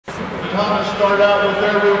baton start out with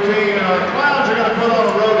their routine, and our clowns are going to put on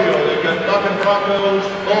a rodeo. They've got bucking buckos,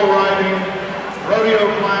 bull riding, rodeo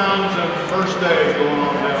clowns, and first day going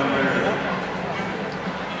on down there.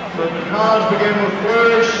 So the batons begin with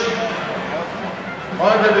flourish.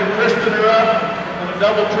 Margaret and Kristen are up on a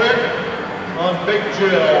double trick on Big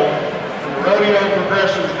Jill. And the rodeo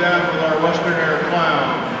progresses down with our Westernaires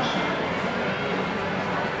clowns.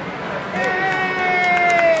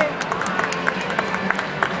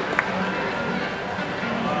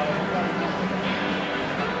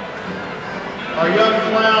 Our young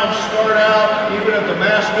clowns start out even at the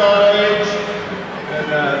mascot age, and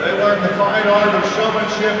they learn the fine art of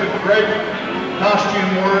showmanship and great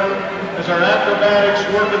costume work as our acrobatics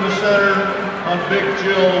work in the center on Big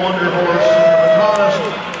Jill, Wonder Horse, and the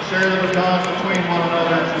batonists share the batons between one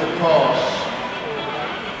another to the toss.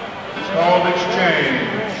 It's called exchange.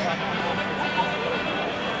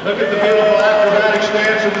 Look at the beautiful acrobatic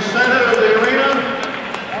stance in the center of the arena.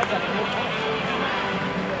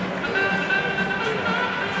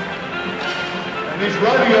 These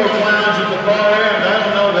rodeo clowns at the far end, I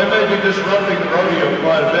don't know, they may be disrupting the rodeo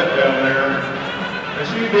quite a bit down there. They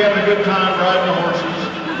seem to be having a good time riding the horses.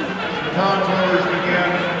 As the baton throwers begin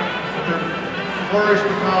with their flourish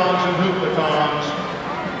batons and hoop batons.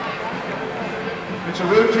 It's a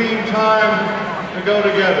routine time to go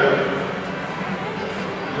together.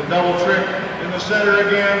 The double trick in the center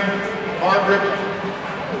again. Margaret.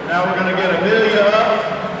 Now we're going to get Amelia up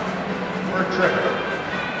for a trick.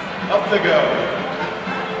 Up they go.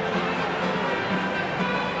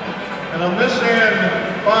 And on this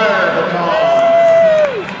end, fire baton.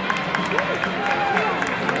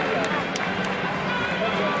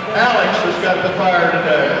 Alex has got the fire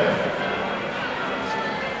today.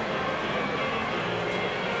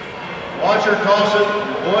 Watch her toss it,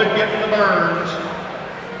 avoid getting the burns.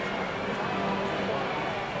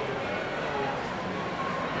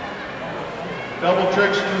 Double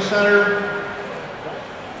tricks in the center.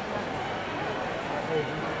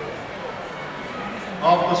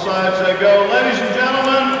 Off the sides they go. Ladies and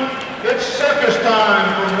gentlemen, it's circus time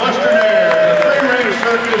from Westernaires, the free-range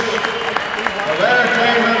circus of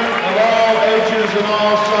entertainment of all ages and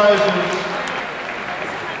all sizes.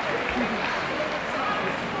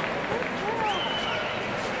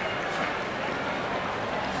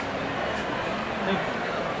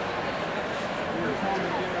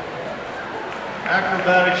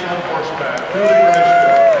 Acrobatics on horseback. Really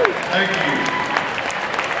graceful. Thank you.